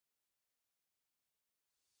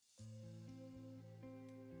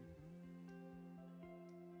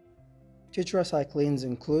Tetracyclines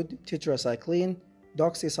include tetracycline,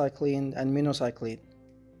 doxycycline, and minocycline.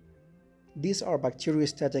 These are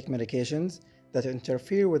bacteriostatic medications that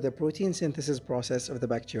interfere with the protein synthesis process of the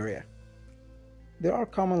bacteria. They are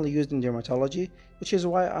commonly used in dermatology, which is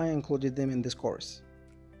why I included them in this course.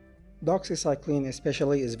 Doxycycline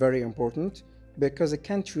especially is very important because it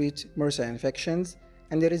can treat MRSA infections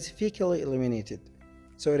and it is fecally eliminated,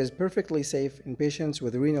 so it is perfectly safe in patients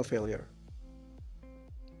with renal failure.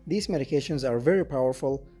 These medications are very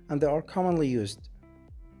powerful and they are commonly used.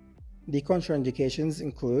 The contraindications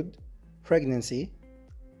include pregnancy,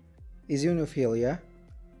 eosinophilia,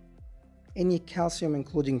 any calcium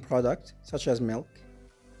including product such as milk,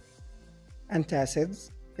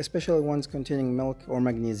 antacids, especially ones containing milk or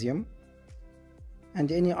magnesium,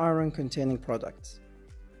 and any iron containing products.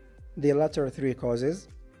 The latter three causes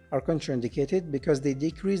are contraindicated because they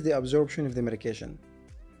decrease the absorption of the medication.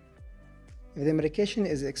 If the medication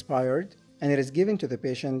is expired and it is given to the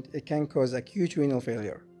patient, it can cause acute renal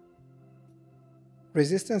failure.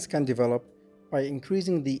 Resistance can develop by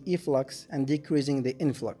increasing the efflux and decreasing the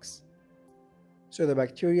influx. So the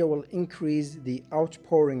bacteria will increase the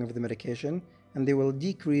outpouring of the medication and they will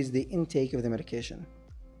decrease the intake of the medication.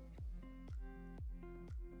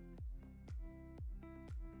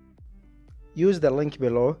 Use the link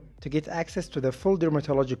below to get access to the full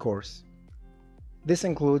dermatology course. This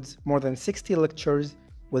includes more than 60 lectures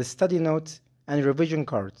with study notes and revision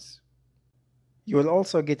cards. You will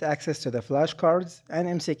also get access to the flashcards and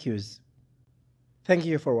MCQs. Thank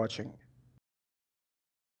you for watching.